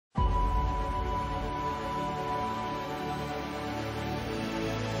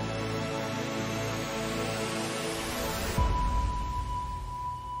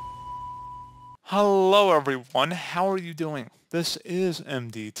Hello everyone, how are you doing? This is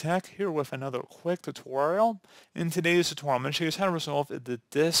MD Tech here with another quick tutorial. In today's tutorial, I'm going to show you how to resolve if the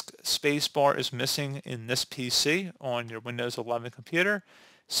disk spacebar is missing in this PC on your Windows 11 computer.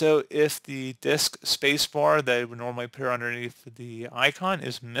 So if the disk spacebar that would normally appear underneath the icon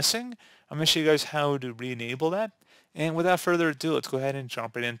is missing, I'm going to show you guys how to re-enable that. And without further ado, let's go ahead and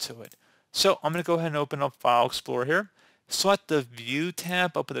jump right into it. So I'm going to go ahead and open up File Explorer here. Select the View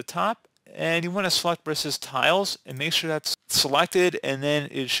tab up at the top, and you want to select versus tiles and make sure that's selected, and then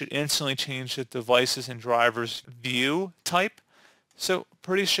it should instantly change the devices and drivers view type. So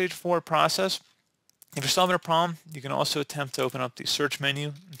pretty straightforward process. If you're still having a problem, you can also attempt to open up the search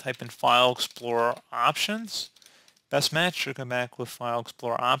menu and type in File Explorer Options. Best match, you'll come back with File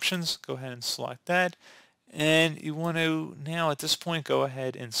Explorer Options. Go ahead and select that. And you want to now at this point go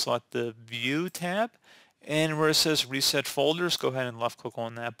ahead and select the View tab. And where it says Reset Folders, go ahead and left click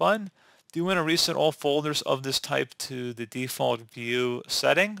on that button. Do you want to reset all folders of this type to the default view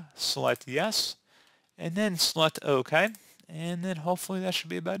setting? Select yes, and then select OK, and then hopefully that should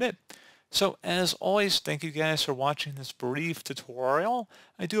be about it. So as always, thank you guys for watching this brief tutorial.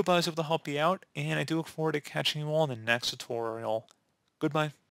 I do hope I was able to help you out, and I do look forward to catching you all in the next tutorial. Goodbye.